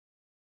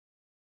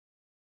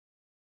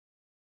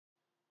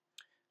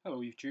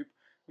Hello YouTube,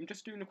 I'm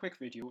just doing a quick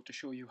video to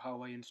show you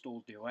how I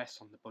installed the OS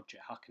on the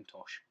budget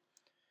Hackintosh.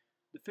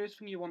 The first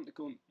thing you're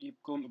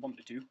going to want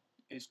to do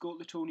is go to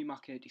the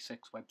TonyMac86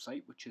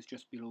 website, which is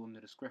just below in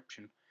the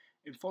description,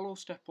 and follow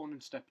step 1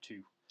 and step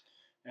 2.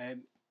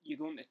 You're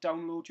going to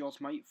download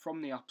Yosemite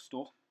from the App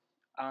Store,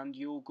 and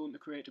you're going to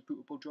create a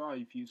bootable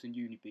drive using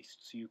Unibeast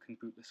so you can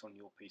boot this on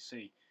your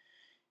PC.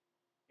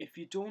 If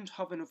you don't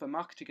have another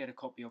Mac to get a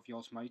copy of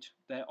Yosemite,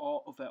 there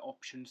are other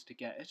options to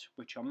get it,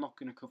 which I'm not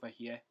going to cover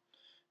here.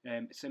 A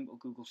simple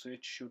Google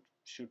search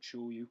should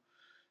show you,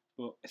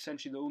 but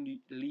essentially the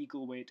only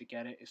legal way to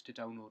get it is to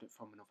download it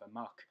from another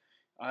Mac.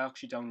 I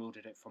actually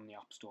downloaded it from the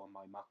App Store on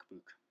my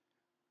MacBook.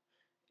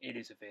 It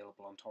is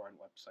available on torrent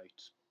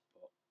websites,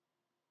 but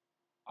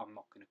I'm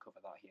not going to cover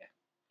that here.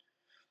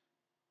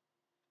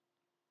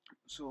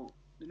 So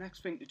the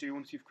next thing to do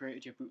once you've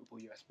created your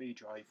bootable USB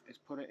drive is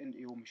put it into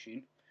your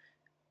machine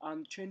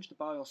and change the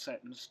BIOS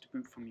settings to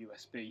boot from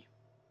USB.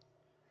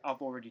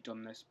 I've already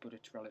done this, but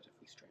it's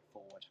relatively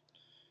straightforward.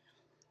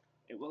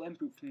 It will then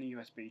boot from the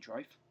USB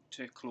drive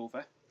to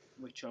Clover,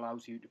 which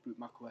allows you to boot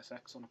Mac OS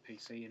X on a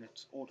PC, and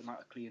it's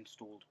automatically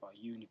installed by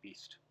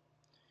Unibeast.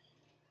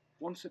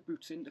 Once it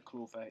boots into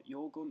Clover,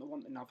 you're going to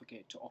want to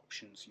navigate to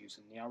options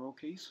using the arrow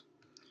keys.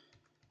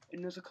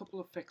 And there's a couple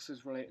of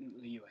fixes relating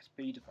to the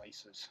USB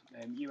devices.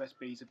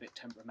 USB is a bit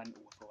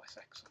temperamental with OS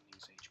X on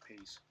these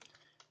HPs.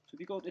 So if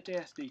you go to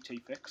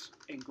DSDT fix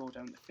and go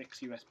down to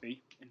fix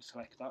USB and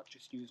select that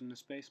just using the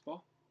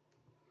spacebar.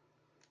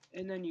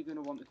 And then you're going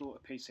to want to go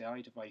to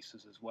PCI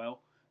devices as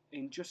well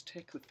and just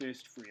take the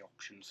first three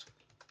options.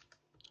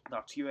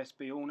 That's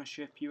USB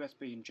ownership,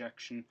 USB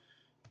injection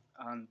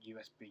and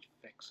USB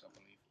fix, I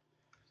believe.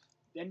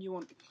 Then you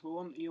want to go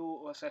onto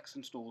your OS X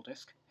install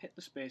disk, hit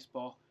the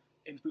spacebar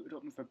and boot it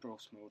up in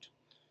verbose mode.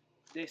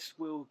 This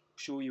will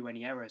show you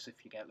any errors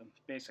if you get them.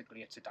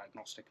 Basically it's a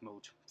diagnostic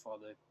mode for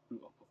the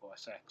boot up of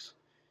OS X.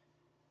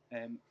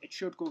 It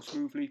should go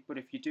smoothly, but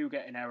if you do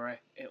get an error,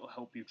 it'll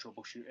help you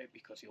troubleshoot it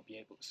because you'll be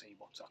able to see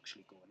what's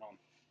actually going on.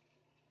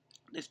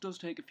 This does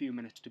take a few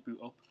minutes to boot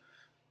up.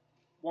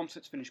 Once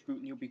it's finished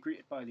booting, you'll be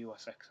greeted by the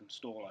OS X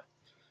installer.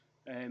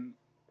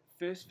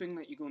 First thing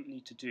that you're going to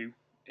need to do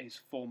is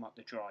format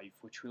the drive,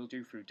 which we'll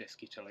do through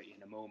disk utility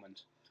in a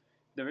moment.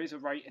 There is a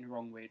right and a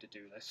wrong way to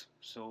do this,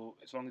 so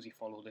as long as you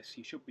follow this,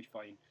 you should be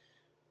fine.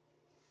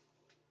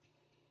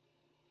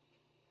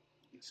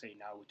 You can see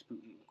now it's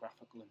booting the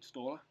graphical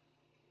installer.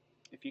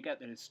 If you get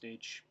to this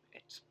stage,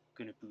 it's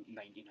going to boot 99%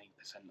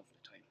 of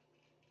the time.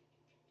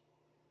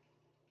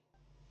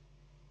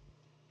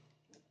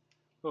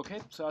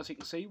 Okay, so as you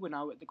can see, we're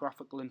now at the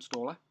graphical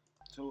installer.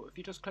 So if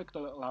you just click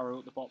the little arrow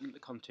at the bottom to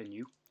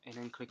continue, and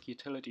then click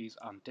Utilities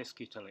and Disk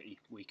Utility,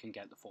 we can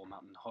get the format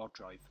on the hard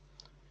drive.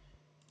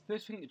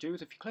 First thing to do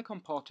is if you click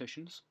on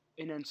Partitions,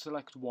 and then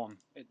select 1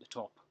 at the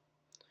top.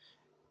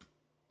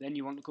 Then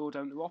you want to go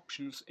down to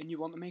Options, and you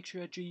want to make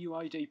sure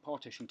GUID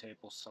partition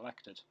table is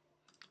selected.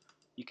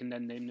 You can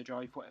then name the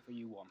drive whatever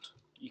you want.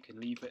 You can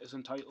leave it as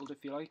entitled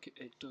if you like,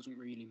 it doesn't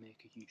really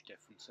make a huge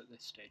difference at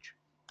this stage.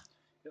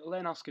 It'll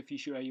then ask if you're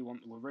sure you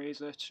want to erase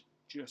it,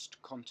 just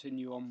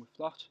continue on with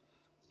that,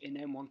 and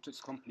then once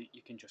it's complete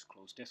you can just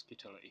close disk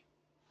utility.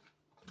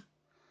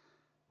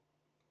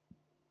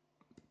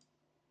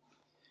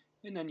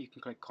 And then you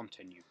can click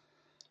continue,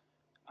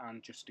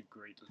 and just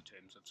agree to the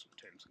terms of some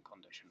terms and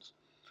conditions.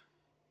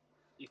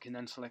 You can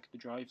then select the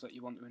drive that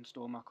you want to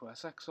install Mac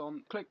OS X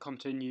on, click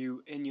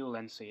continue, and you'll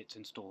then see it's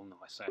installing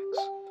OS X.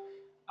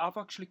 I've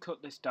actually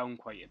cut this down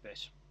quite a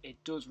bit. It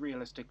does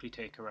realistically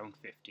take around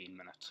 15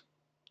 minutes.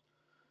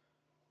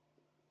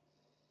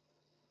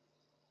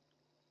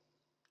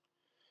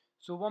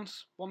 So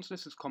once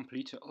this is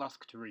complete, it'll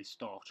ask to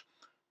restart.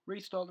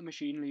 Restart the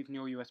machine leaving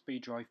your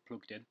USB drive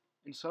plugged in,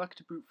 and select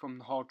to boot from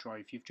the hard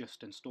drive you've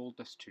just installed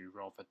this to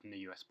rather than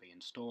the USB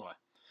installer.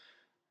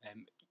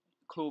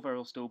 Clover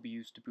will still be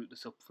used to boot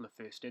this up for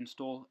the first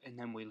install, and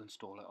then we'll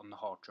install it on the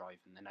hard drive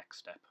in the next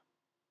step.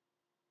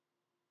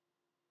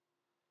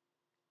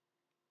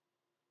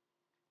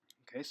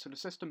 Okay, so the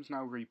system's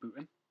now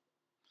rebooting,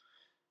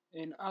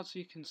 and as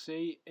you can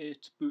see,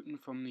 it's booting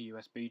from the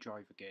USB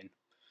drive again.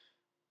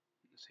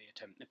 Say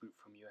attempt to boot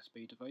from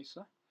USB device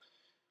there.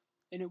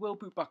 And it will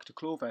boot back to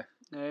Clover.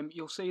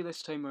 You'll see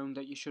this time around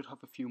that you should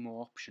have a few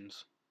more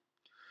options.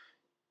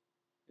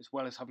 As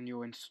well as having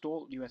your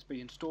USB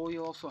install,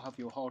 you'll also have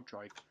your hard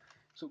drive.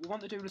 So we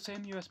want to do the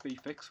same USB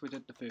fix we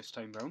did the first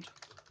time round.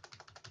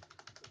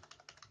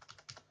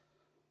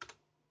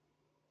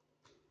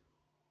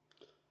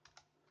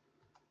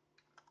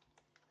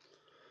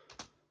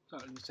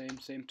 Exactly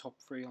the same top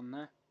 3 on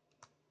there.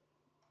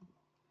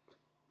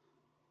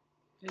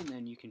 And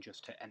then you can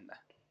just hit enter.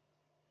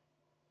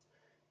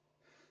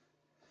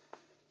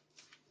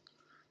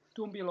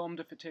 Don't be alarmed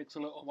if it takes a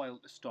little while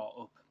to start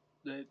up.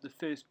 The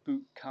first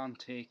boot can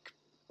take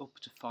up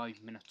to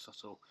 5 minutes or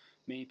so,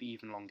 maybe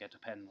even longer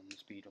depending on the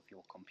speed of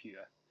your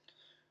computer.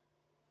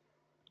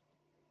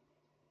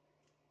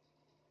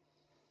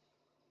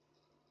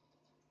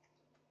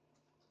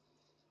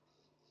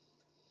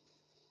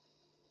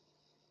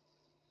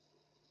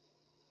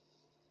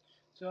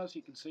 So as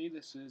you can see,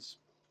 this is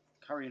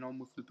carrying on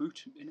with the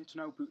boot, and it's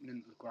now booting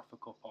into the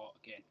graphical part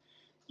again.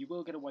 You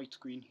will get a white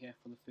screen here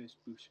for the first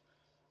boot,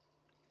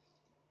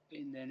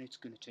 and then it's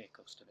going to take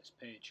us to this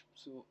page.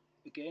 So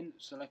again,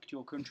 select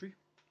your country,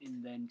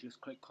 and then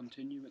just click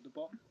continue at the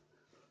bottom,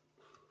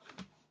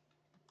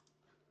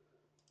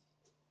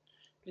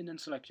 and then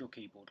select your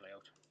keyboard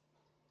layout.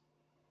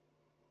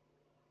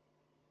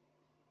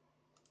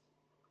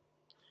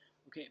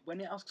 Okay,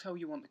 when it asks how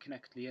you want to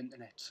connect to the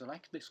internet,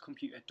 select this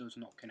computer does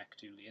not connect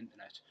to the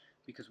internet,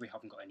 because we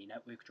haven't got any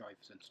network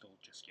drivers installed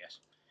just yet.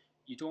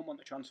 You don't want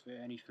to transfer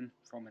anything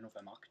from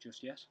another Mac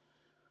just yet.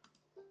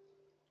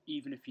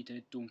 Even if you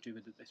did, don't do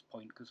it at this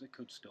point, because it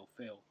could still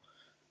fail.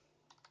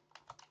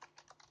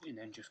 And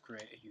then just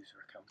create a user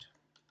account.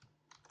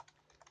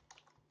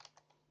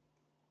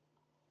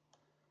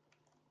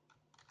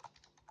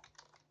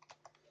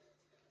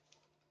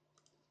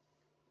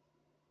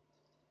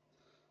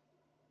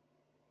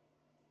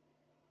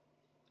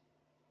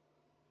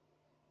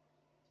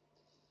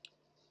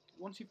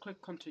 Once you've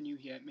clicked continue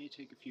here, it may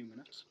take a few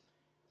minutes.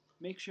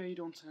 Make sure you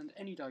don't send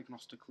any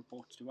diagnostic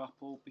reports to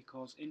Apple,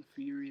 because in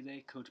theory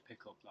they could pick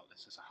up that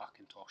this is a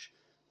Hackintosh.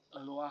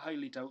 Although I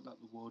highly doubt that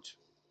they would.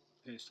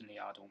 Personally,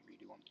 I don't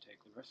really want to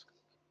take the risk.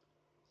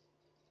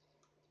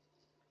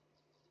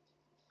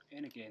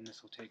 And again,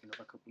 this will take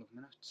another couple of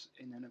minutes,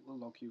 and then it will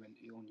log you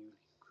into your newly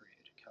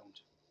created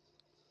account.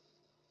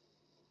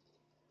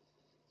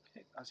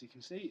 Okay, as you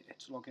can see,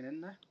 it's logging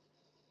in there.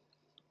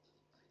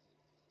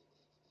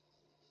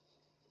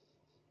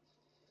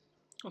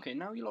 Okay,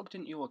 now you're logged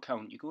into your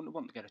account, you're going to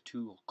want to get a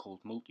tool called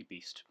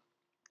MultiBeast.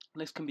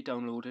 This can be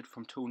downloaded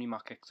from Tony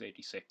Mac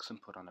x86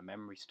 and put on a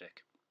memory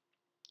stick.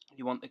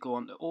 You want to go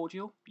on to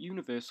Audio,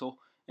 Universal,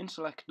 and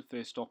select the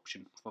first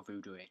option for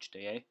Voodoo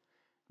HDA.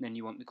 Then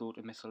you want to go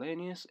to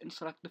Miscellaneous and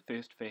select the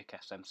first fake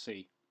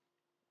SMC.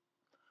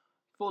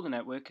 For the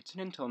network, it's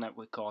an Intel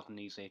network card in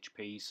these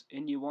HPs,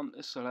 and you want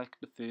to select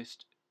the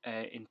first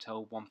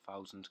Intel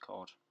 1000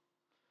 card.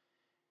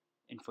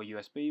 And for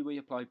USB, we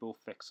apply both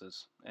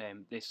fixes.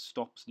 This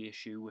stops the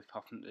issue with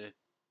having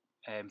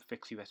to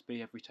fix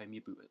USB every time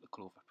you boot at the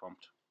Clover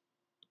prompt.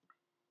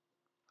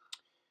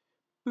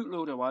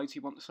 Bootloader wise,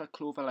 you want to select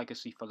Clover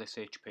Legacy for this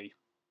HP.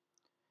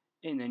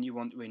 And then you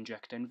want to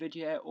inject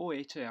NVIDIA or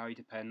ATI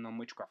depending on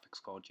which graphics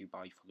card you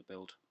buy for the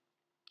build.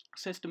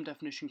 System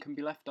definition can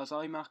be left as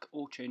iMac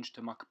or changed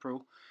to Mac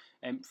Pro.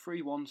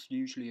 3.1's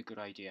usually a good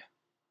idea.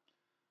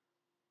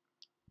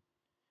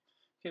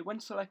 Okay,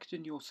 when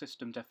selecting your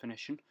system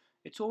definition,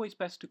 it's always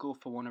best to go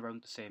for one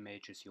around the same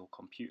age as your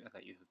computer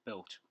that you have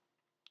built.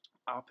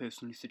 I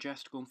personally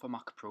suggest going for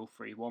Mac Pro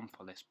 3.1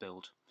 for this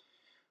build.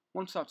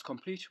 Once that's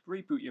complete,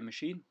 reboot your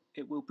machine.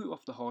 It will boot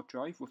off the hard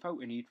drive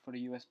without a need for a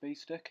USB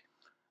stick,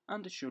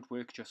 and it should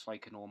work just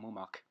like a normal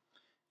Mac.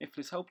 If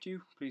this helped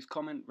you, please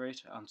comment,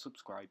 rate and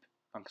subscribe.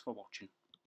 Thanks for watching.